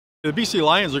The BC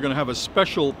Lions are going to have a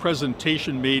special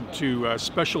presentation made to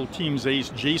special teams ace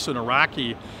Jason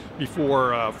Aragki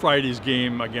before Friday's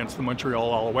game against the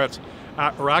Montreal Alouettes.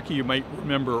 Aragki, you might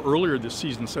remember, earlier this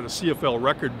season set a CFL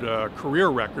record, career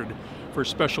record for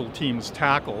special teams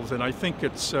tackles, and I think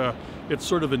it's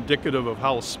sort of indicative of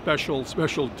how special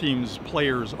teams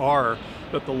players are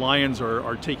that the Lions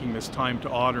are taking this time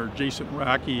to honor Jason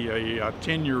Aragki, a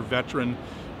 10-year veteran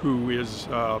who is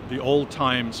the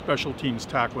old-time special teams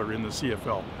tackler in the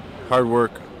CFL. Hard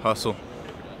work, hustle,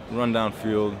 run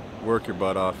downfield, work your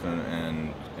butt off,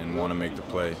 and want to make the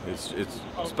play. It's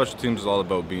special teams is all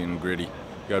about being gritty. You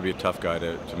got to be a tough guy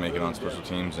to make it on special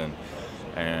teams,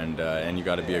 and you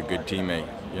got to be a good teammate.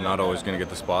 You're not always going to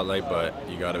get the spotlight, but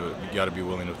you got to be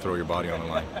willing to throw your body on the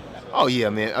line. Oh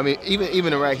yeah, man. I mean,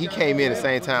 even Aragki, he came in the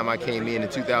same time I came in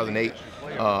 2008.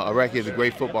 Aragki is a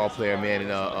great football player, man,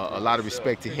 and a lot of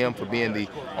respect to him for being the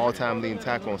all-time leading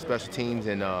tackle on special teams.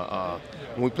 And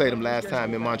when we played him last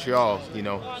time in Montreal, you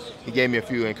know, he gave me a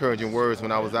few encouraging words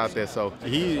when I was out there. So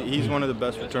he's one of the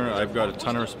best returners. I've got a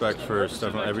ton of respect for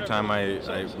Stefan. Every time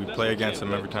we play against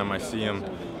him, every time I see him,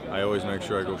 I always make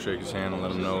sure I go shake his hand and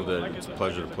let him know that it's a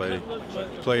pleasure to play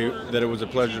that it was a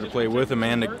pleasure to play with him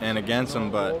and against him.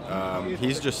 But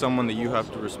he's just someone that you have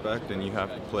to respect and you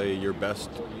have to play your best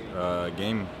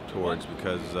game towards,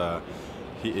 because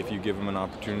if you give him an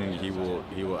opportunity, he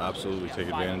will absolutely take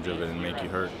advantage of it and make you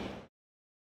hurt.